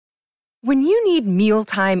When you need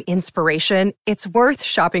mealtime inspiration, it's worth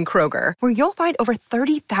shopping Kroger, where you'll find over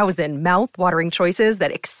 30,000 mouth-watering choices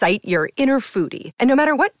that excite your inner foodie. And no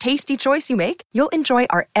matter what tasty choice you make, you'll enjoy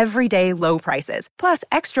our everyday low prices, plus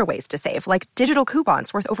extra ways to save, like digital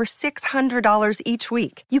coupons worth over $600 each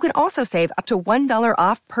week. You can also save up to $1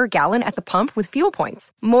 off per gallon at the pump with fuel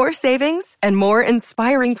points. More savings and more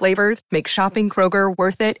inspiring flavors make shopping Kroger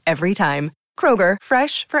worth it every time. Kroger,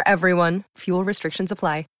 fresh for everyone. Fuel restrictions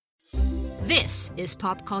apply. This is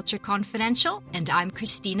Pop Culture Confidential, and I'm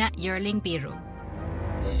Christina Yerling Biro.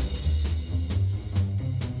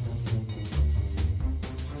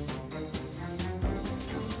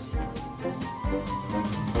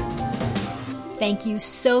 Thank you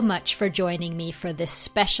so much for joining me for this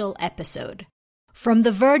special episode. From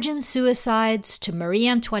the Virgin suicides to Marie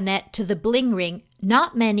Antoinette to the Bling Ring,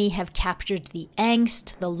 not many have captured the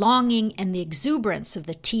angst, the longing, and the exuberance of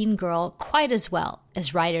the teen girl quite as well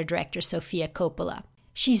as writer-director Sofia Coppola.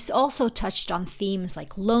 She's also touched on themes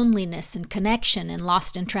like loneliness and connection in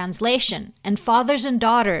Lost in Translation, and fathers and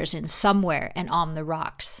daughters in Somewhere and On the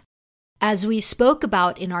Rocks. As we spoke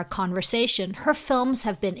about in our conversation, her films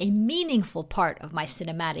have been a meaningful part of my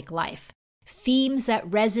cinematic life. Themes that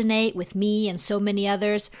resonate with me and so many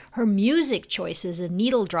others, her music choices and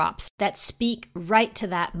needle drops that speak right to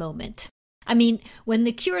that moment. I mean, when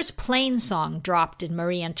The Cure's Plain Song dropped in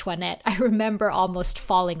Marie Antoinette, I remember almost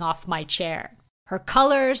falling off my chair. Her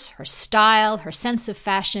colors, her style, her sense of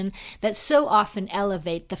fashion that so often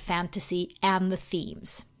elevate the fantasy and the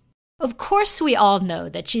themes. Of course, we all know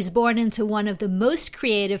that she's born into one of the most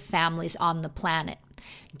creative families on the planet.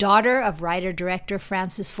 Daughter of writer-director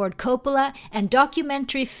Francis Ford Coppola and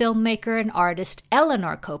documentary filmmaker and artist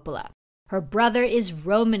Eleanor Coppola. Her brother is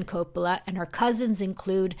Roman Coppola, and her cousins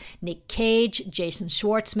include Nick Cage, Jason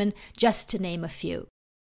Schwartzman, just to name a few.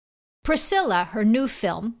 Priscilla, her new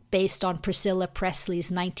film, based on Priscilla Presley's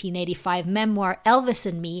 1985 memoir Elvis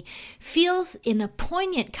and Me, feels in a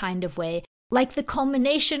poignant kind of way like the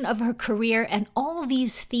culmination of her career and all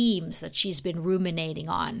these themes that she's been ruminating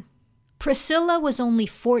on. Priscilla was only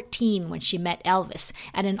 14 when she met Elvis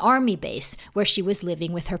at an army base where she was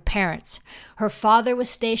living with her parents. Her father was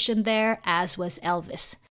stationed there, as was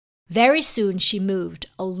Elvis. Very soon she moved,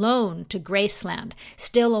 alone, to Graceland,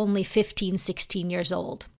 still only 15, 16 years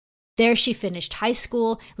old. There she finished high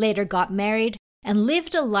school, later got married, and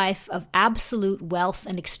lived a life of absolute wealth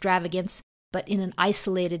and extravagance, but in an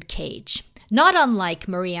isolated cage. Not unlike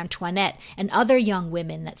Marie Antoinette and other young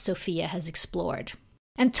women that Sofia has explored.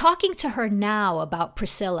 And talking to her now about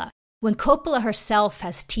Priscilla, when Coppola herself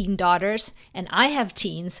has teen daughters, and I have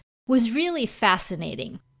teens, was really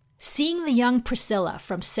fascinating. Seeing the young Priscilla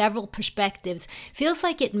from several perspectives feels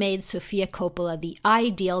like it made Sofia Coppola the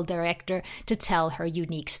ideal director to tell her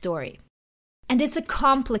unique story. And it's a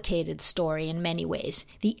complicated story in many ways.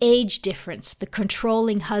 The age difference, the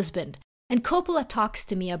controlling husband. And Coppola talks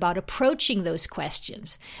to me about approaching those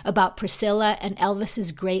questions, about Priscilla and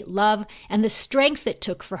Elvis's great love and the strength it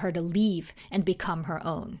took for her to leave and become her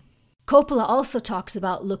own. Coppola also talks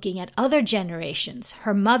about looking at other generations,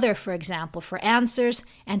 her mother, for example, for answers,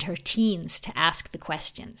 and her teens to ask the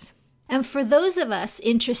questions. And for those of us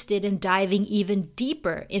interested in diving even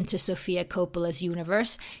deeper into Sofia Coppola's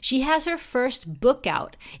universe, she has her first book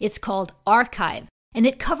out. It's called Archive. And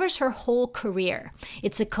it covers her whole career.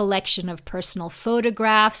 It's a collection of personal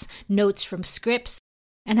photographs, notes from scripts,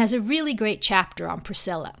 and has a really great chapter on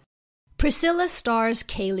Priscilla. Priscilla stars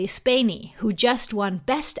Kaylee Spaney, who just won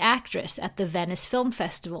Best Actress at the Venice Film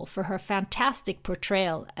Festival for her fantastic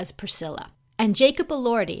portrayal as Priscilla, and Jacob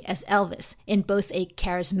Elordi as Elvis in both a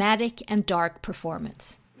charismatic and dark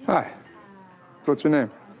performance. Hi. What's your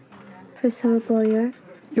name? Priscilla Boyer.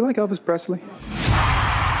 You like Elvis Presley?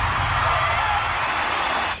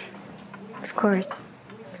 Of course.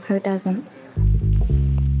 Who doesn't?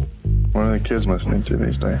 What are the kids listening to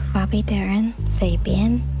these days? Bobby Darin,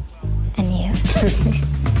 Fabian, and you.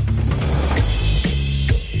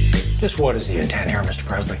 Just what is the intent here, Mr.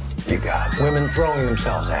 Presley? You got women throwing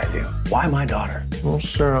themselves at you. Why my daughter? Well,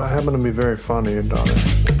 sir, I happen to be very fond of your daughter.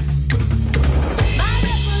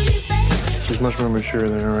 She's much more mature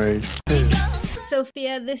than her age.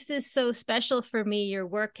 Sofia, this is so special for me. Your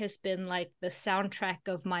work has been like the soundtrack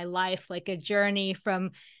of my life, like a journey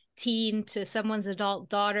from teen to someone's adult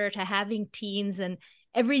daughter to having teens, and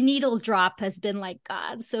every needle drop has been like,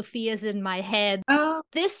 God, Sofia's in my head. Oh,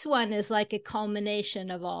 This one is like a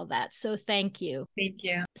culmination of all that. So thank you. thank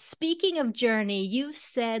you. Speaking of journey, you've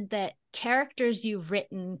said that characters you've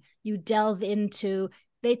written, you delve into,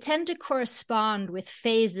 they tend to correspond with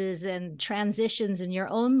phases and transitions in your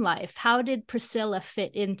own life. How did Priscilla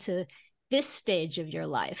fit into this stage of your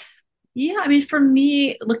life? Yeah, I mean, for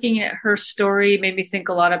me, looking at her story made me think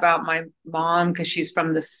a lot about my mom because she's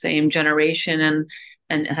from the same generation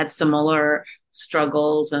and had similar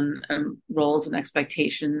struggles and roles and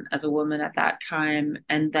expectation as a woman at that time.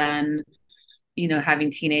 And then,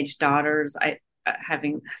 having teenage daughters, I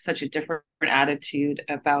having such a different attitude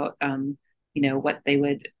about what they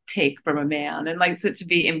would take from a man, and like so to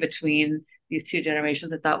be in between these two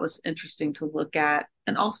generations, I thought was interesting to look at.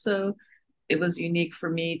 And also it was unique for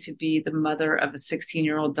me to be the mother of a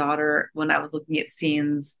 16-year-old daughter when I was looking at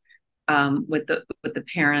scenes with the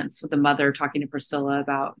parents, with the mother talking to Priscilla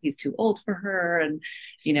about he's too old for her, and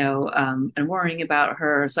worrying about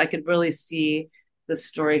her. So I could really see the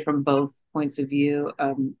story from both points of view,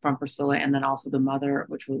 from Priscilla and then also the mother,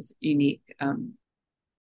 which was unique.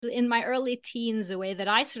 In my early teens, the way that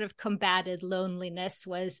I sort of combated loneliness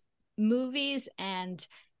was movies and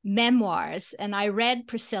memoirs. And I read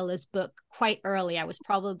Priscilla's book quite early. I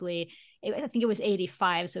think it was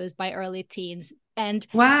 85, so it was my early teens. And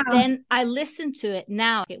Wow. Then I listened to it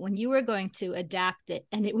now when you were going to adapt it,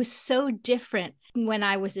 and it was so different when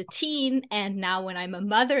I was a teen and now when I'm a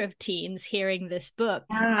mother of teens hearing this book.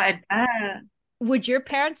 Yeah, I bet. Would your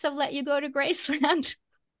parents have let you go to Graceland?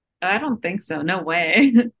 I don't think so. No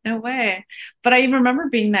way. No way. But I even remember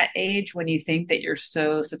being that age when you think that you're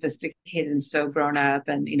so sophisticated and so grown up,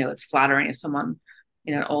 and it's flattering if someone,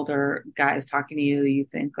 an older guy is talking to you, you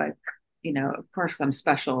think like, of course I'm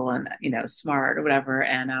special and, smart or whatever.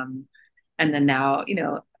 And then now,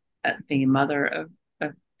 being a mother of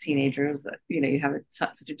teenagers, you have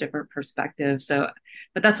such a different perspective. So,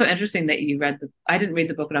 but that's so interesting that you I didn't read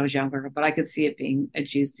the book when I was younger, but I could see it being a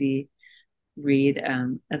juicy read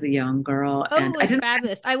as a young girl. Oh, And it was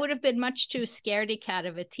fabulous. I would have been much too scaredy cat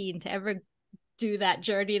of a teen to ever do that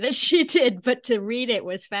journey that she did, but to read it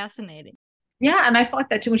was fascinating. Yeah, and I felt like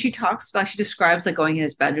that too when she describes like going in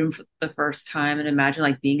his bedroom for the first time, and imagine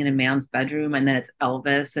like being in a man's bedroom, and then it's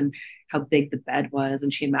Elvis and how big the bed was,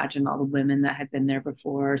 and she imagined all the women that had been there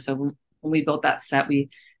before. So when we built that set, we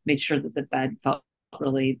made sure that the bed felt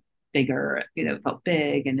really bigger, it felt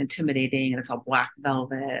big and intimidating, and it's all black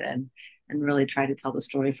velvet, and really try to tell the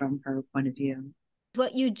story from her point of view.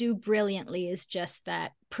 What you do brilliantly is just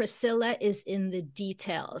that Priscilla is in the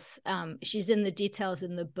details. She's in the details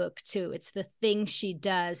in the book too. It's the things she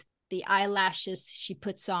does, the eyelashes she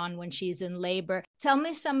puts on when she's in labor. Tell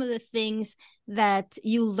me some of the things that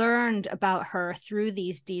you learned about her through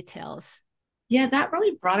these details. Yeah, that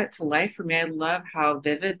really brought it to life for me. I love how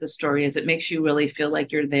vivid the story is. It makes you really feel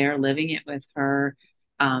like you're there living it with her,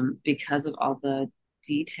 because of all the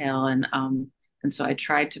detail. And so I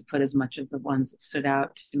tried to put as much of the ones that stood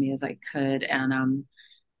out to me as I could. And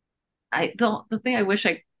the thing I wish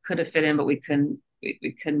I could have fit in, but we couldn't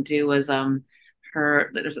do was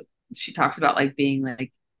she talks about like being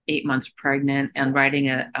like 8 months pregnant and riding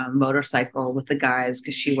a motorcycle with the guys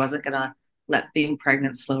because she wasn't gonna let being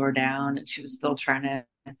pregnant slow her down, and she was still trying to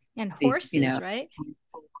and horses, right?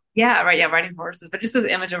 Yeah, right. Yeah, riding horses. But just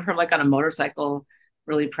this image of her like on a motorcycle,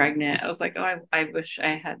 really pregnant, I was like, oh, I wish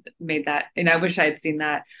I had made that, and I wish I had seen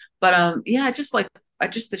that. But yeah, just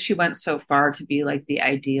that she went so far to be like the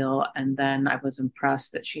ideal, and then I was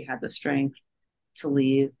impressed that she had the strength to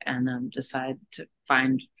leave and decide to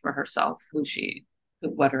find for herself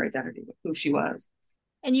what her identity, who she was.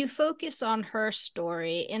 And you focus on her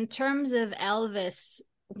story. In terms of Elvis,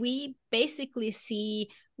 we basically see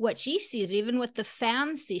what she sees, even what the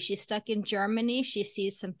fans see. She's stuck in Germany. She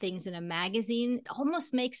sees some things in a magazine. It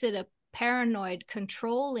almost makes it a paranoid,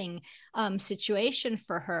 controlling situation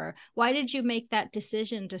for her. Why did you make that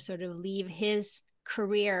decision to sort of leave his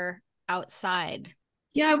career outside?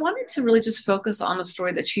 Yeah, I wanted to really just focus on the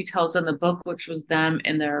story that she tells in the book, which was them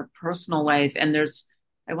in their personal life. And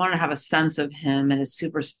I wanted to have a sense of him and his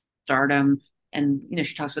superstardom. And,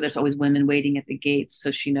 she talks about there's always women waiting at the gates.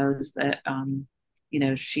 So she knows that,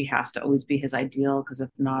 she has to always be his ideal, because if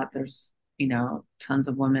not, there's, tons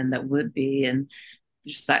of women that would be. And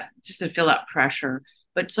just to feel that pressure.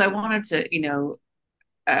 But so I wanted to,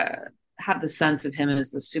 have the sense of him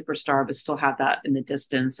as the superstar, but still have that in the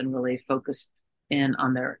distance and really focus in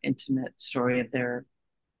on their intimate story of their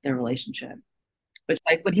relationship. But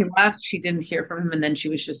like when he left, she didn't hear from him, and then she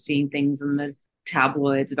was just seeing things in the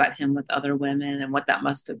tabloids about him with other women and what that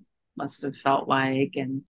must have felt like,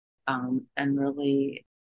 and really,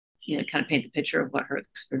 kind of paint the picture of what her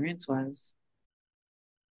experience was.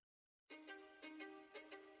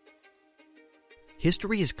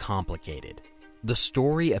 History is complicated. The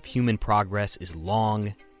story of human progress is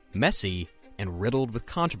long, messy, and riddled with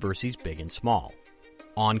controversies big and small.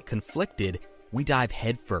 On Conflicted, we dive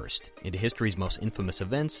headfirst into history's most infamous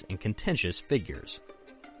events and contentious figures.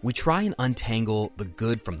 We try and untangle the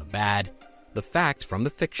good from the bad, the fact from the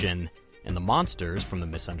fiction, and the monsters from the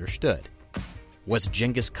misunderstood. Was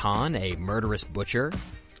Genghis Khan a murderous butcher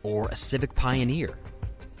or a civic pioneer?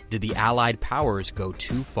 Did the Allied powers go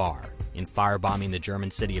too far in firebombing the German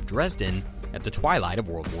city of Dresden at the twilight of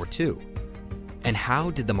World War II? And how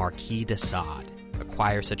did the Marquis de Sade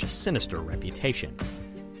acquire such a sinister reputation?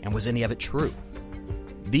 And was any of it true?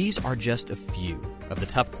 These are just a few of the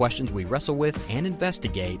tough questions we wrestle with and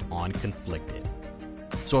investigate on Conflicted.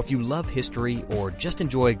 So if you love history or just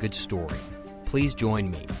enjoy a good story, please join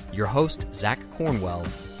me, your host, Zach Cornwell,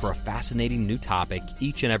 for a fascinating new topic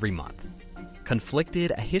each and every month.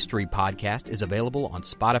 Conflicted, a history podcast, is available on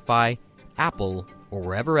Spotify, Apple, or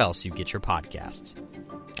wherever else you get your podcasts.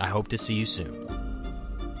 I hope to see you soon.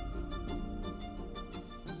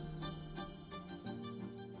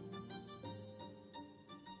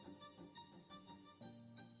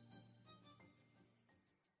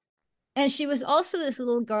 And she was also this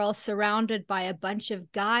little girl surrounded by a bunch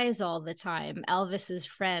of guys all the time, Elvis's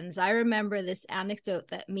friends. I remember this anecdote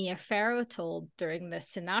that Mia Farrow told during the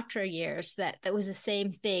Sinatra years that was the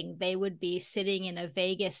same thing. They would be sitting in a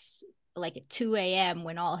Vegas like at 2 a.m.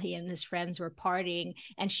 when all he and his friends were partying,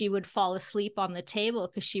 and she would fall asleep on the table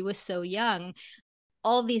because she was so young.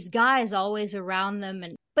 All these guys always around them.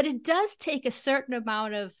 But it does take a certain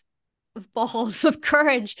amount of balls of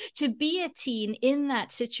courage to be a teen in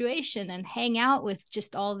that situation and hang out with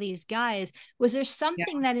just all these guys. Was there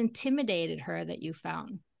something that intimidated her that you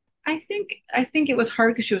found? I think it was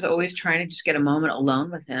hard because she was always trying to just get a moment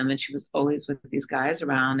alone with him, and she was always with these guys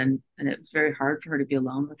around, and it was very hard for her to be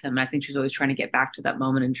alone with him. And I think she was always trying to get back to that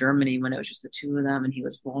moment in Germany when it was just the two of them and he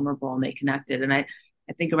was vulnerable and they connected. And I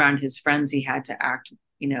think around his friends he had to act,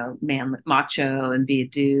 man, macho and be a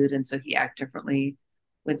dude, and so he acted differently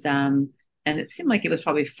with them. And it seemed like it was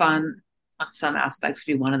probably fun on some aspects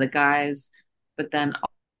to be one of the guys, but then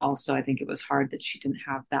also I think it was hard that she didn't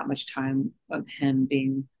have that much time of him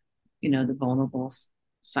being the vulnerable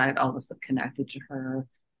side of Elvis that connected to her.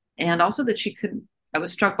 And also that I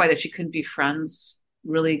was struck by that she couldn't be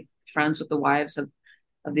really friends with the wives of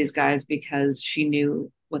these guys because she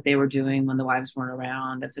knew what they were doing when the wives weren't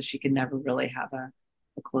around. And so she could never really have a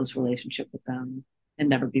close relationship with them and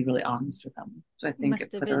never be really honest with them. So I think it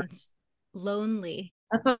must have been lonely.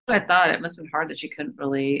 That's what I thought. It must have been hard that she couldn't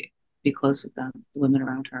really be close with them, the women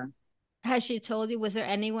around her. Has she told you, was there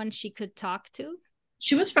anyone she could talk to?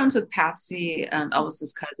 She was friends with Patsy,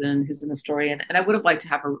 Elvis's cousin, who's in the story. And I would have liked to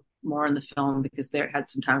have her more in the film because they had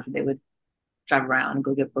some times where they would drive around and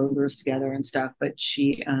go get burgers together and stuff. But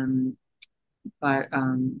but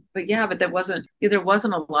there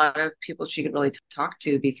wasn't a lot of people she could really talk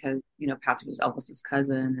to because, Patsy was Elvis's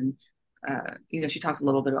cousin. And, she talks a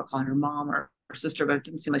little bit about calling her mom or her sister, but it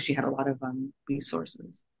didn't seem like she had a lot of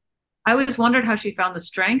resources. I always wondered how she found the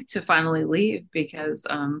strength to finally leave because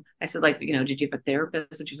I said, did you have a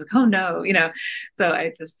therapist? And she was like, oh, no, So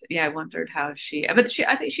I wondered how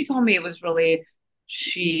I think she told me it was really,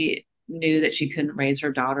 she knew that she couldn't raise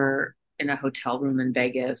her daughter in a hotel room in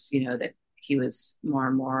Vegas, that he was more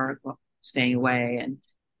and more staying away. And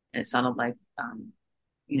it sounded like,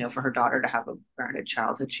 for her daughter to have a grounded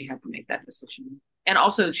childhood, she had to make that decision. And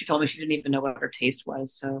also she told me she didn't even know what her taste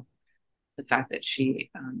was. So the fact that she,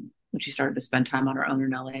 when she started to spend time on her own in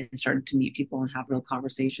LA and started to meet people and have real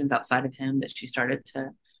conversations outside of him, that she started to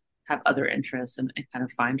have other interests and kind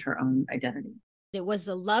of find her own identity. It was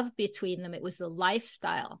the love between them. It was the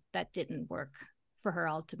lifestyle that didn't work for her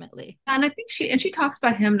ultimately. And I think she talks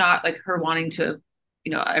about him not like her wanting to,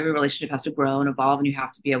 every relationship has to grow and evolve and you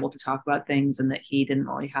have to be able to talk about things, and that he didn't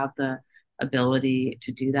really have the ability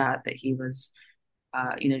to do that he was,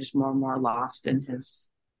 just more and more lost in his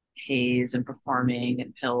haze and performing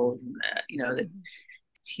and pills, and that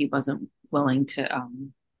he wasn't willing to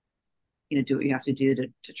do what you have to do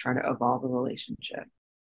to try to evolve a relationship.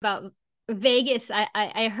 About Vegas,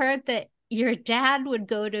 I heard that your dad would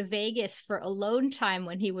go to Vegas for alone time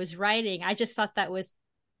when he was writing. I just thought that was,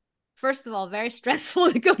 first of all, very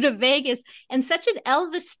stressful to go to Vegas and such an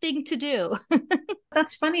Elvis thing to do.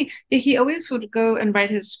 That's funny. He always would go and write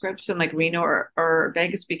his scripts in like Reno or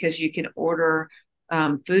Vegas because you can order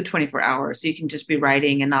food 24 hours. So you can just be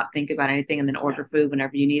writing and not think about anything and then order food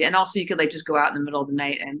whenever you need. And also you could just go out in the middle of the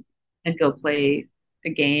night and go play a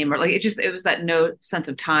game, or it was that no sense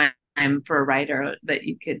of time for a writer that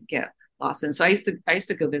you could get lost in. So I used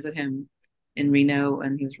to go visit him in Reno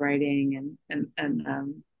when he was writing and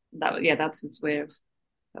that's his way of,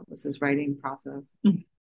 that was his writing process.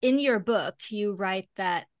 In your book, you write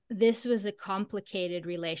that this was a complicated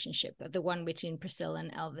relationship, the one between Priscilla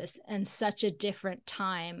and Elvis, and such a different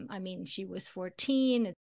time. I mean, she was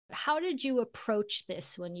 14. How did you approach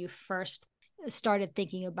this when you first started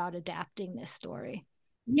thinking about adapting this story?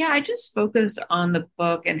 Yeah, I just focused on the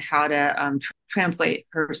book and how to translate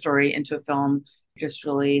her story into a film. Just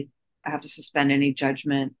really, I have to suspend any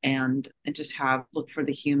judgment and just look for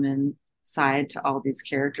the human side to all these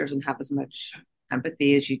characters and have as much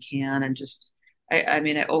empathy as you can. And just, I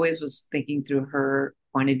mean, I always was thinking through her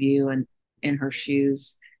point of view and in her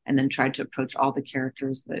shoes, and then tried to approach all the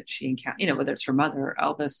characters that she encountered, whether it's her mother or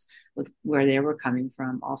Elvis, with where they were coming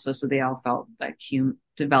from also. So they all felt like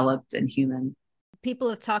developed and human. People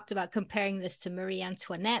have talked about comparing this to Marie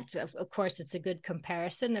Antoinette. Of course, it's a good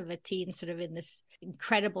comparison of a teen sort of in this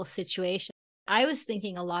incredible situation. I was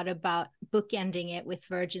thinking a lot about bookending it with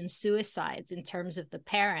virgin suicides in terms of the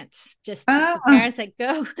parents, just the parents that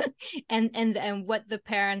go and what the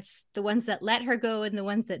parents, the ones that let her go and the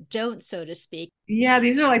ones that don't, so to speak. Yeah,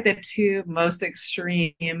 these are like the two most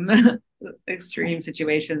extreme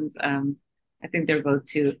situations. I think they're both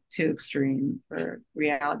too extreme for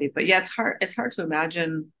reality. But yeah, it's hard to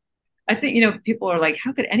imagine. I think, people are like,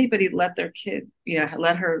 how could anybody let their kid,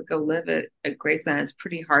 let her go live at Graceland? It's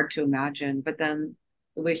pretty hard to imagine. But then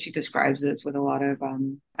the way she describes this with a lot of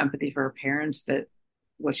empathy for her parents, that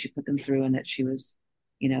what she put them through and that she was,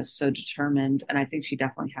 so determined. And I think she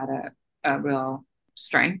definitely had a real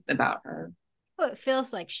strength about her. Well, it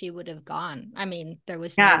feels like she would have gone. I mean, there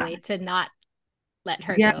was no way to not let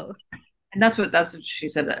her go. And that's what she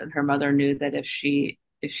said, that her mother knew that if she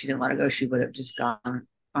didn't let her go, she would have just gone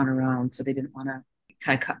on her own. So they didn't want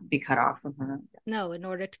to be cut off from her. No, in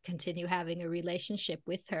order to continue having a relationship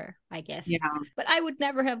with her, I guess. Yeah. But I would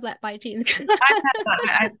never have let my teens go.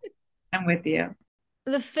 I'm with you.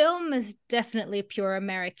 The film is definitely pure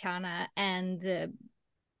Americana, and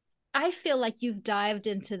I feel like you've dived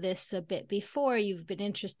into this a bit before. You've been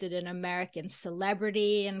interested in American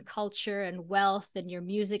celebrity and culture and wealth and your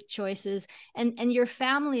music choices and your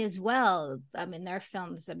family as well. I mean, there are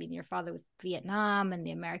films, your father with Vietnam and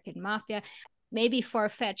the American Mafia, maybe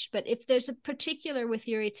far-fetched, but if there's a particular with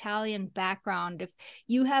your Italian background, if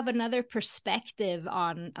you have another perspective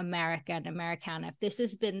on America and Americana, if this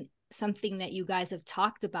has been something that you guys have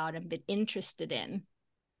talked about and been interested in.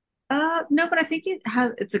 No, but I think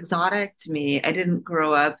it's exotic to me. I didn't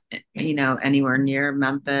grow up, anywhere near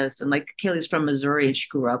Memphis, and like Kaylee's from Missouri and she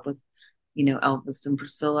grew up with, Elvis and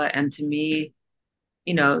Priscilla. And to me,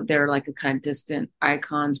 they're like a kind of distant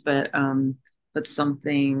icons, but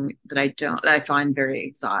something that I find very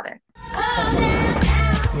exotic.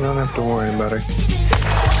 You don't have to worry about it.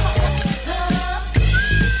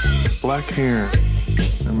 Black hair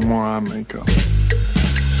and more eye makeup.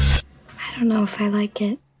 I don't know if I like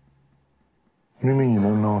it. What do you mean you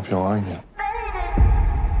don't know if you like it?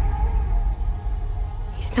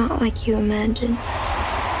 He's not like you imagine.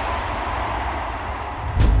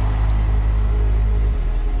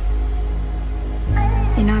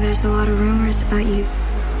 There's a lot of rumors about you.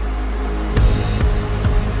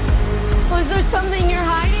 Was there something you're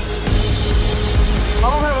hiding? I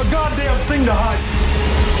don't have a goddamn thing to hide.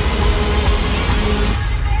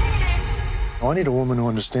 I need a woman who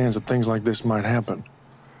understands that things like this might happen.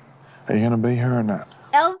 Are you gonna be here or not?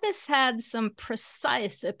 Elvis had some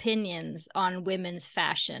precise opinions on women's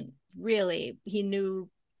fashion. Really, he knew,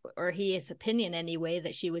 or his opinion anyway,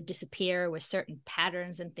 that she would disappear with certain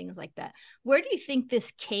patterns and things like that. Where do you think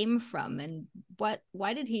this came from, and why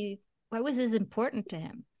was this important to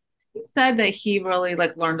him? He said that he really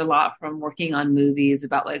learned a lot from working on movies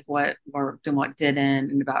about what worked and what didn't,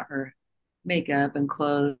 and about her makeup and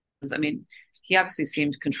clothes. I mean, he obviously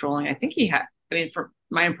seemed controlling. I think for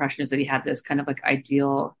my impression is that he had this kind of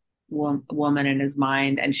ideal woman in his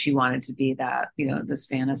mind, and she wanted to be that, this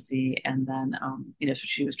fantasy, and then so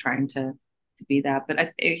she was trying to be that,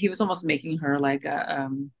 but he was almost making her like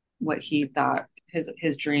what he thought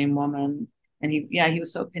his dream woman. And he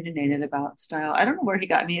was so opinionated about style. I don't know where he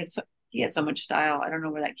got me. He had so much style. I don't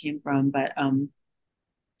know where that came from, but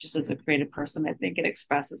just as a creative person, I think it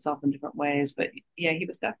expressed itself in different ways. But yeah, he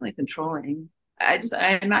was definitely controlling.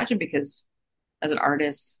 I imagine because as an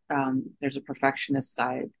artist, there's a perfectionist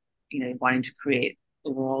side, wanting to create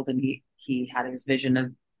the world, and he had his vision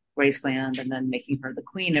of Graceland and then making her the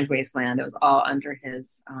queen of Graceland. It was all under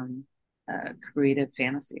his creative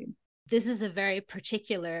fantasy. This is a very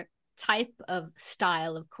particular type of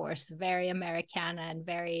style, of course, very Americana and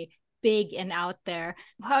very big and out there.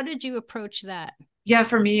 How did you approach that? Yeah,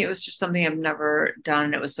 for me, it was just something I've never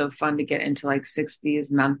done. It was so fun to get into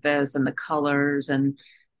 60s Memphis and the colors and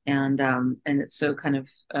it's so kind of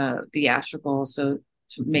theatrical. So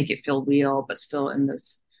to make it feel real, but still in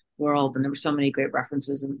this world. And there were so many great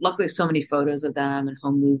references, and luckily so many photos of them and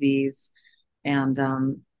home movies. And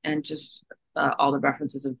and just all the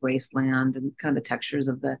references of wasteland and kind of the textures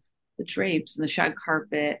of the drapes and the shag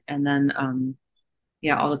carpet, and then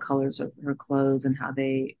yeah, all the colors of her clothes and how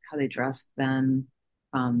they dressed then,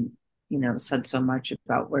 um, said so much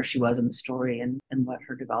about where she was in the story and what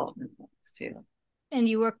her development was too. And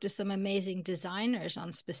you worked with some amazing designers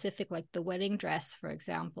on specific, like the wedding dress, for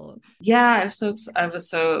example. Yeah, we were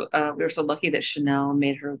so lucky that Chanel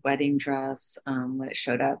made her wedding dress when it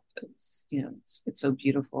showed up. It was, it's so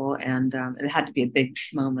beautiful, and it had to be a big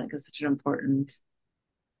moment because it's such an important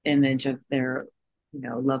image of their,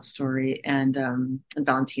 love story. And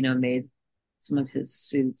Valentino made some of his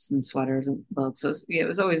suits and sweaters and clothes. So it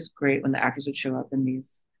was always great when the actors would show up in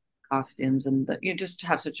these costumes, and just to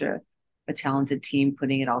have such a talented team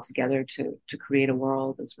putting it all together to create a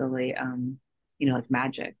world is really like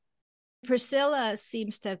magic. Priscilla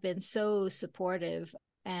seems to have been so supportive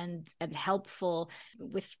and helpful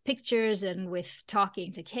with pictures and with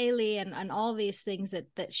talking to Kaylee and all these things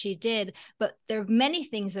that she did. But there are many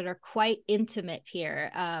things that are quite intimate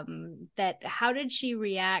here. That how did she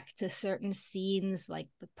react to certain scenes, like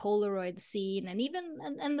the Polaroid scene and even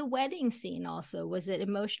and the wedding scene also? Was it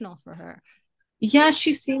emotional for her? Yeah,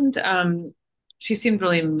 she seemed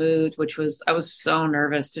really moved, I was so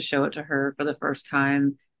nervous to show it to her for the first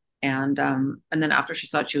time. And then after she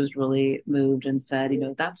saw it, she was really moved and said,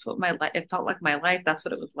 that's what my life, it felt like my life. That's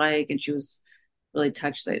what it was like. And she was really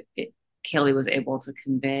touched that Kaylee was able to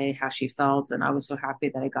convey how she felt. And I was so happy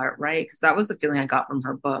that I got it right, because that was the feeling I got from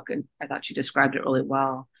her book. And I thought she described it really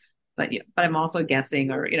well. But yeah, but I'm also guessing,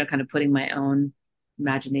 or, kind of putting my own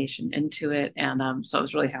imagination into it. And so I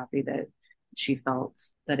was really happy that she felt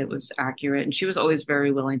that it was accurate, and she was always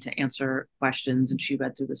very willing to answer questions, and she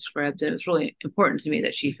read through the script, and it was really important to me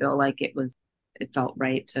that she felt like it felt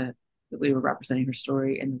right that we were representing her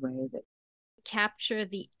story in the way that capture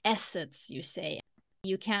the essence. You say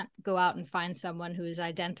you can't go out and find someone who's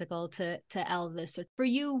identical to Elvis. For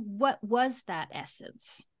you, what was that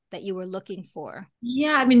essence that you were looking for?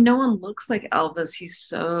 Yeah, I mean, no one looks like Elvis.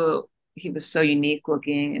 He was so unique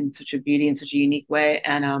looking, and such a beauty in such a unique way.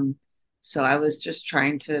 And so I was just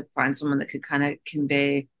trying to find someone that could kind of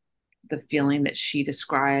convey the feeling that she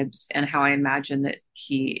describes, and how I imagine that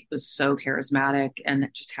he was so charismatic and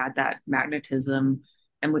that just had that magnetism,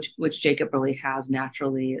 and which Jacob really has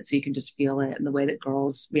naturally. So you can just feel it in the way that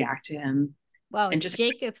girls react to him. Wow, And it's just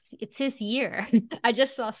Jacob's, it's his year. I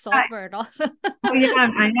just saw Saltburn also. oh yeah,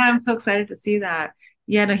 I know. I'm so excited to see that.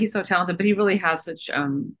 Yeah, no, he's so talented, but he really has such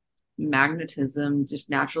magnetism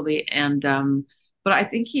just naturally. And but I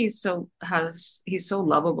think he's so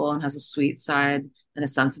lovable and has a sweet side and a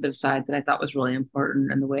sensitive side that I thought was really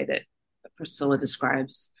important in the way that Priscilla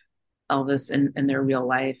describes Elvis in their real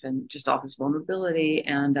life, and just all his vulnerability,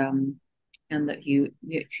 and that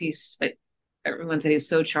he's everyone said he's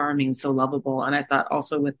so charming, so lovable. And I thought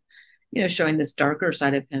also with showing this darker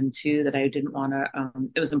side of him too, that I didn't want to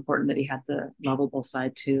it was important that he had the lovable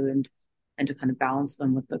side too, and to kind of balance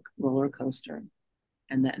them with the roller coaster.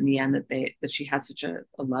 And that in the end that she had such a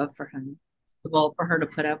love for him, well, for her to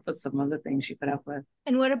put up with some of the things she put up with.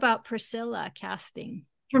 And what about Priscilla casting?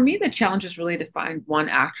 For me, the challenge is really to find one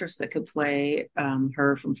actress that could play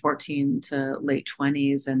her from 14 to late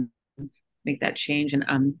 20s and make that change. And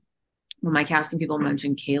when my casting people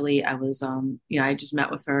mentioned Kaylee, I was I just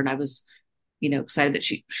met with her, and I was excited that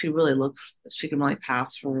she really looks, she can really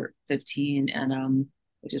pass for 15, and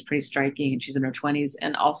which is pretty striking, and she's in her 20s.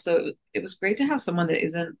 And also it was great to have someone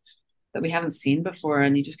that we haven't seen before,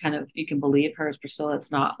 and you can believe her as Priscilla.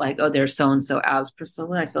 It's not like, oh, there's so and so as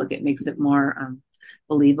Priscilla. I feel like it makes it more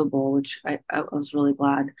believable, which I was really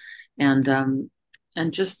glad. And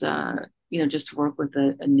just just to work with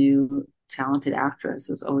a new talented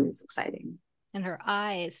actress is always exciting. And her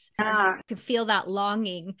eyes, yeah. I could feel that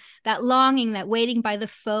longing, that waiting by the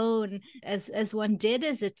phone as one did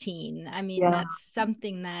as a teen. I mean, yeah. That's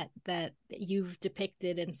something that you've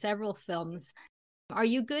depicted in several films. Are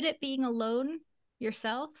you good at being alone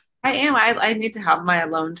yourself? I am. I need to have my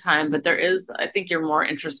alone time, but I think you're more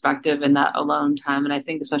introspective in that alone time. And I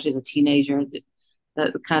think especially as a teenager,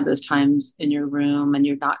 the kind of those times in your room, and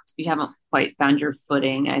you haven't quite found your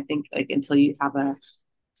footing. I think like until you have a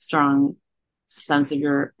strong sense of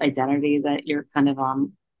your identity, that you're kind of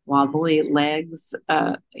on wobbly legs,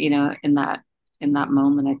 in that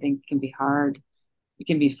moment, I think can be hard. It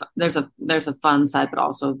can be, there's a fun side, but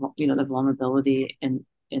also, the vulnerability in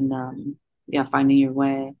finding your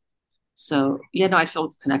way. So yeah, no, I feel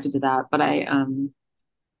connected to that, but I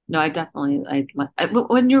definitely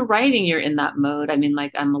when you're writing, you're in that mode. I mean,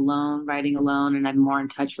 like I'm alone, writing alone, and I'm more in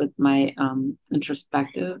touch with my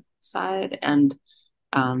introspective side. And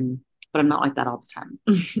but I'm not like that all the time.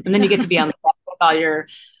 And then you get to be on the set with all your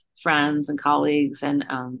friends and colleagues, and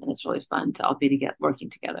it's really fun to all be working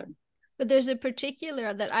together. But there's a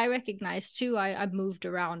particular that I recognize too. I've moved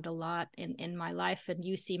around a lot in my life, and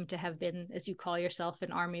you seem to have been, as you call yourself,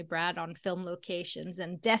 an army brat on film locations,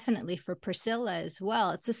 and definitely for Priscilla as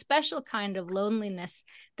well. It's a special kind of loneliness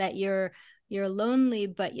that you're lonely,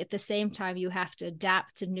 but at the same time you have to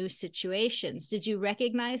adapt to new situations. Did you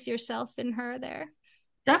recognize yourself in her there?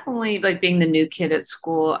 Definitely, like being the new kid at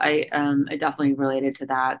school, I definitely related to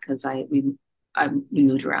that because we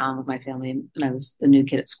moved around with my family, and I was the new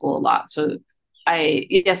kid at school a lot. So I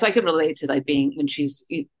could relate to like being when she's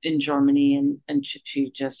in Germany and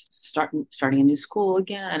she just starting a new school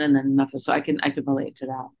again, and then Memphis. So I could relate to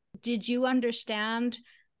that. Did you understand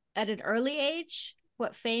at an early age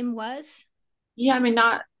what fame was? Yeah, I mean,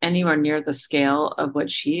 not anywhere near the scale of what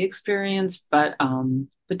she experienced, but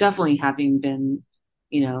definitely having been,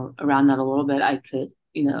 around that a little bit, I could,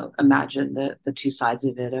 imagine the two sides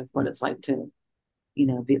of it, of what it's like to,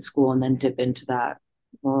 be at school and then dip into that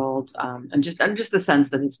world. And just the sense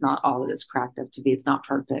that it's not all that it's cracked up to be. It's not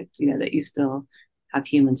perfect, that you still have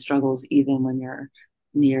human struggles, even when you're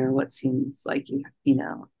near what seems like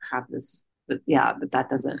have this, that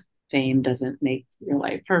doesn't, fame doesn't make your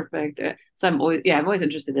life perfect. So I'm always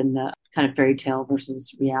interested in the kind of fairy tale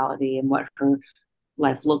versus reality and what her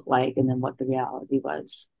life looked like and then what the reality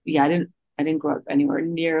was. Yeah, I didn't grow up anywhere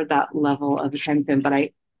near that level of attention,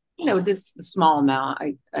 but this small amount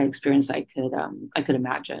I experienced, I could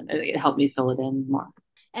imagine. It helped me fill it in more.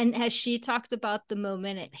 And has she talked about the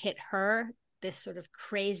moment it hit her, this sort of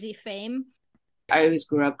crazy fame? I always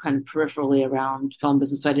grew up kind of peripherally around film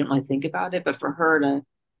business, so I didn't really think about it. But for her to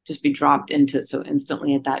just be dropped into it so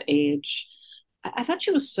instantly at that age, I thought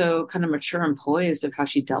she was so kind of mature and poised of how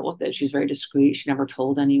she dealt with it. She was very discreet. She never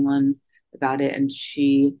told anyone about it. And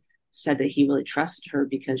she said that he really trusted her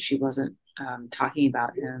because she wasn't talking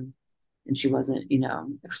about him and she wasn't,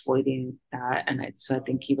 exploiting that. And so I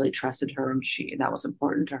think he really trusted her, and that was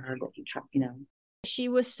important to her that he trusted. She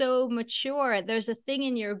was so mature. There's a thing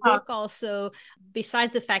in your book also,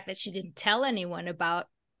 besides the fact that she didn't tell anyone about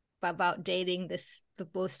dating the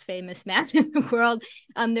most famous man in the world.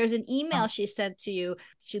 There's an email she sent to you.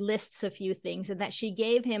 She lists a few things, and that she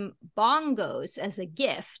gave him bongos as a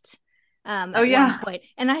gift at one point.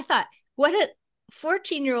 And I thought, what a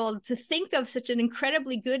 14-year-old to think of such an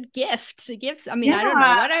incredibly good gift to give. I mean, I don't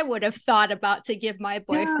know what I would have thought about to give my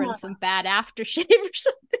boyfriend some bad aftershave or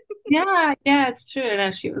something. Yeah, it's true.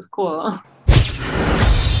 No, she was cool.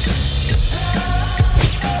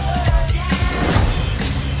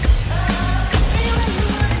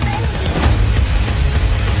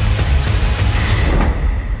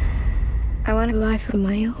 I want a life of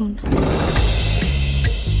my own.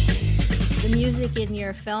 The music in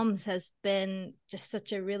your films has been just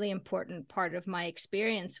such a really important part of my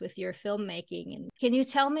experience with your filmmaking. And can you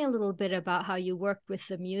tell me a little bit about how you worked with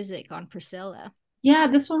the music on Priscilla? Yeah,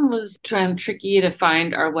 this one was tricky to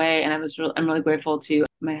find our way, and I'm really grateful to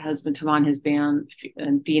my husband Tom and his band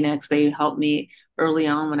in Phoenix. They helped me early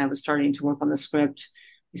on when I was starting to work on the script.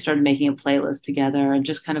 We started making a playlist together and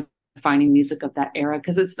just kind of finding music of that era,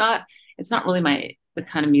 because it's not really the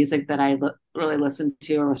kind of music that I really listen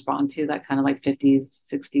to or respond to, that kind of like 50s,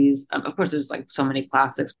 60s. Of course, there's like so many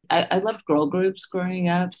classics. I loved girl groups growing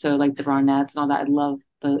up, so like the Ronettes and all that. I love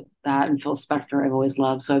that, and Phil Spector I've always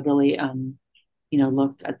loved. So I really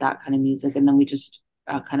looked at that kind of music, and then we just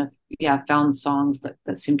found songs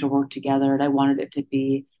that seemed to work together. And I wanted it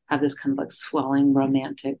to have this kind of like swelling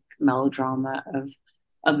romantic melodrama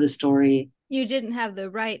of the story. You didn't have the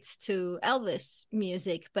rights to Elvis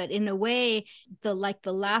music, but in a way, the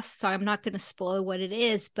last song, I'm not going to spoil what it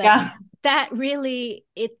is, but that really,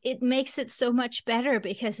 it makes it so much better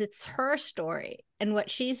because it's her story and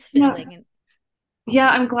what she's feeling. Yeah,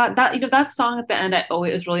 I'm glad that, that song at the end,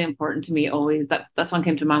 is really important to me. Always that song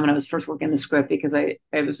came to mind when I was first working the script, because it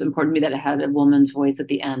was important to me that it had a woman's voice at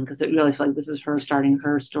the end, because it really felt like this is her starting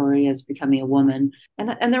her story as becoming a woman.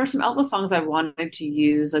 And there were some Elvis songs I wanted to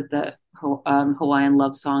use, like the Hawaiian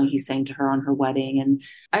love song he sang to her on her wedding. And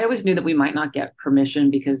I always knew that we might not get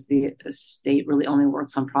permission because the estate really only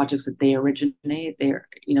works on projects that they originate. They're,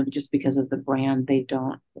 just because of the brand, they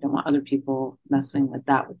don't want other people messing with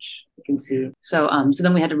that, which you can see. So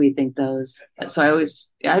then we had to rethink those. So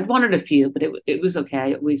I'd wanted a few, but it was okay.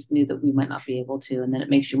 I always knew that we might not be able to, and then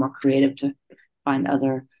it makes you more creative to find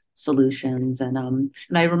other solutions. And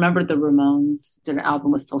I remember the Ramones did an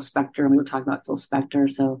album with Phil Spector, and we were talking about Phil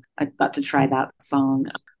Spector, so I thought to try that song.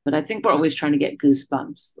 But I think we're always trying to get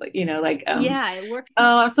goosebumps, it worked.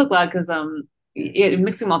 Oh, I'm so glad, because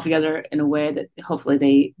mixing them all together in a way that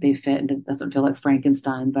hopefully they fit and it doesn't feel like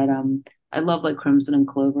Frankenstein. But I love like Crimson and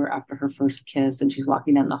Clover after her first kiss and she's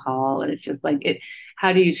walking down the hall and it's just like it.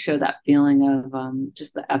 How do you show that feeling of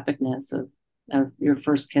just the epicness of your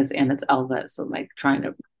first kiss and it's Elvis and like trying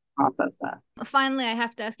to process that. Finally, I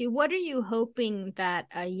have to ask you, what are you hoping that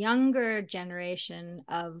a younger generation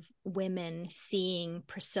of women seeing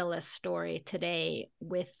Priscilla's story today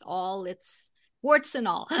with all its warts and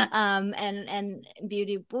all and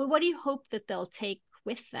beauty, what do you hope that they'll take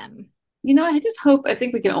with them? I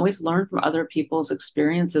think we can always learn from other people's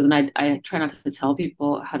experiences. And I try not to tell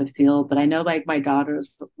people how to feel, but I know like my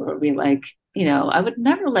daughters would be like, I would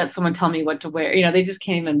never let someone tell me what to wear. They just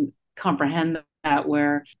can't even comprehend that,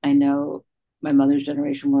 where I know my mother's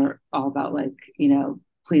generation were all about like,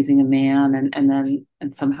 pleasing a man.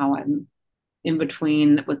 And somehow I'm in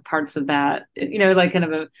between with parts of that, like kind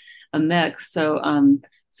of a mix. So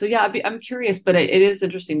yeah, I'm curious, but it is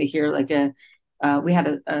interesting to hear like we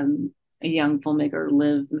had a young filmmaker,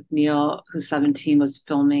 Liv McNeil, who's 17, was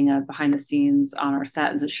filming behind the scenes on our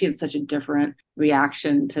set. And so she had such a different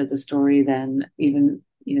reaction to the story than even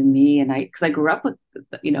me. And because I grew up with,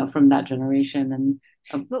 from that generation.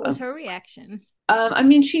 And what was her reaction?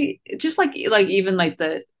 She just like even like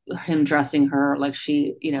him dressing her, like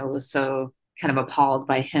she, was so kind of appalled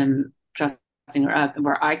by him dressing her up, and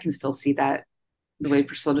where I can still see that the way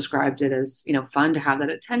Priscilla described it as, fun to have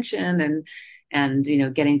that attention and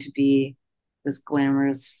getting to be this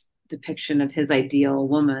glamorous depiction of his ideal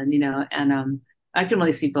woman, and I can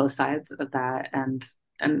really see both sides of that. And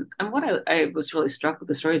what I was really struck with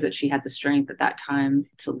the story is that she had the strength at that time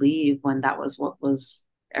to leave when that was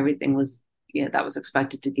everything was, that was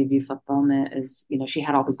expected to give you fulfillment, is, she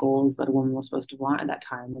had all the goals that a woman was supposed to want at that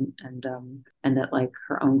time. And that like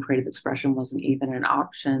her own creative expression wasn't even an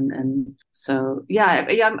option. And so,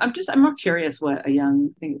 I'm more curious I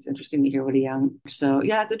think it's interesting to hear so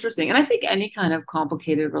yeah, it's interesting. And I think any kind of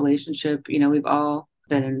complicated relationship, we've all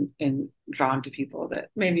been drawn to people that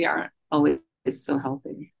maybe aren't always so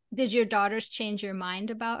healthy. Did your daughters change your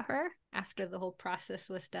mind about her after the whole process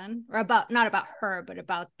was done? Or not about her, but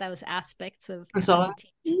about those aspects of Priscilla?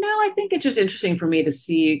 No, I think it's just interesting for me to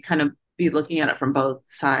see, kind of be looking at it from both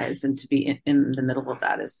sides, and to be in the middle of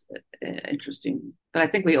that is interesting. But I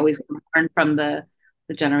think we always learn from the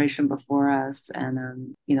generation before us,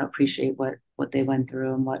 and appreciate what they went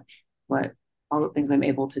through and what all the things I'm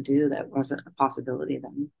able to do that wasn't a possibility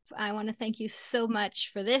then. I want to thank you so much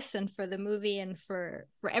for this and for the movie and for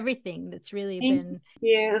everything that's really been.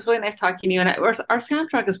 Yeah, it was really nice talking to you. And our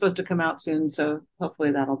soundtrack is supposed to come out soon, so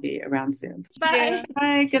hopefully that'll be around soon. Bye. Yeah,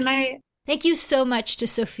 bye. Good night. Thank you so much to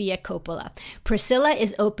Sofia Coppola. Priscilla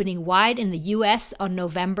is opening wide in the US on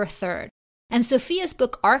November 3rd. And Sofia's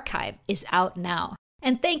book Archive is out now.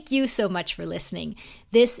 And thank you so much for listening.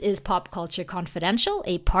 This is Pop Culture Confidential,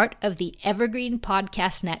 a part of the Evergreen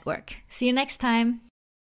Podcast Network. See you next time.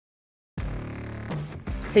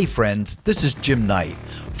 Hey friends, this is Jim Knight,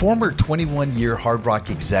 former 21-year Hard Rock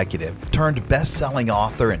executive turned best-selling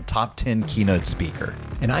author and top 10 keynote speaker.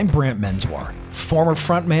 And I'm Brant Menswar, former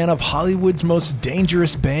frontman of Hollywood's Most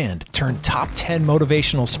Dangerous Band turned top 10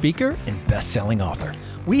 motivational speaker and best-selling author.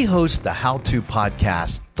 We host the how-to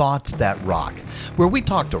podcast Thoughts That Rock, where we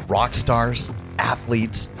talk to rock stars,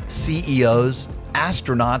 athletes, CEOs,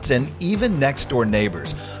 astronauts, and even next-door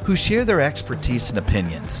neighbors who share their expertise and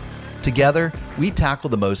opinions. Together, we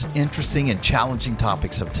tackle the most interesting and challenging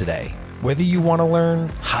topics of today. Whether you want to learn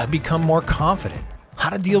how to become more confident,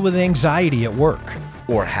 how to deal with anxiety at work,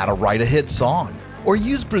 or how to write a hit song, or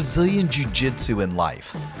use Brazilian Jiu-Jitsu in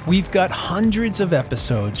life, we've got hundreds of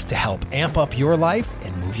episodes to help amp up your life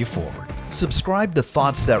and move you forward. Subscribe to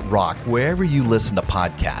Thoughts That Rock wherever you listen to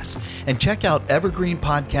podcasts, and check out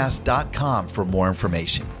evergreenpodcast.com for more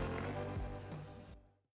information.